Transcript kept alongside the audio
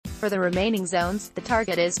For the remaining zones, the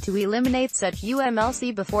target is to eliminate such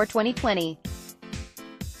UMLC before 2020.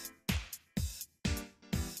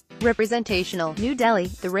 Representational, New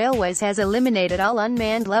Delhi, the Railways has eliminated all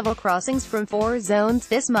unmanned level crossings from 4 zones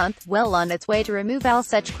this month, well on its way to remove all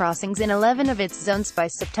such crossings in 11 of its zones by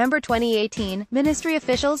September 2018, ministry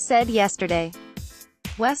officials said yesterday.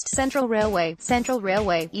 West Central Railway, Central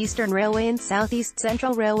Railway, Eastern Railway and Southeast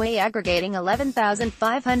Central Railway aggregating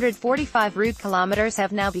 11,545 route kilometers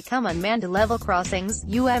have now become unmanned level crossings,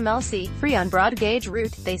 UMLC, free on broad gauge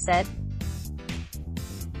route, they said.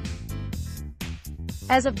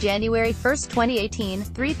 As of January 1, 2018,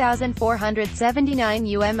 3,479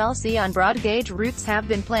 UMLC on broad gauge routes have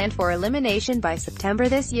been planned for elimination by September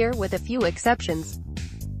this year, with a few exceptions.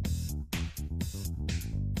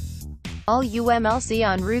 All UMLC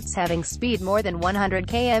on routes having speed more than 100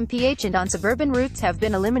 km/h and on suburban routes have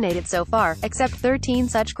been eliminated so far, except 13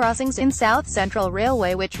 such crossings in South Central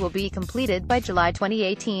Railway which will be completed by July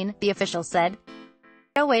 2018, the official said.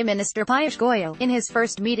 Railway Minister Piyush Goyal, in his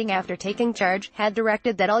first meeting after taking charge, had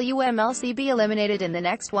directed that all UMLC be eliminated in the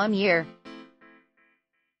next 1 year.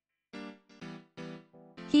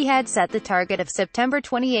 He had set the target of September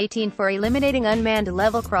 2018 for eliminating unmanned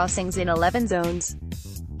level crossings in 11 zones.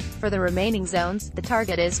 For the remaining zones, the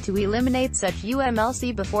target is to eliminate such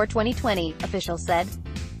UMLC before 2020, officials said.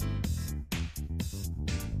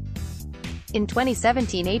 In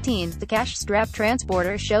 2017-18, the cash-strapped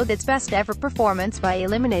transporter showed its best-ever performance by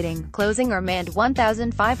eliminating, closing or manned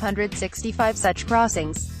 1,565 such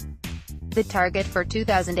crossings. The target for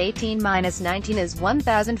 2018-19 is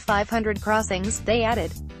 1,500 crossings, they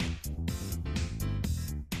added.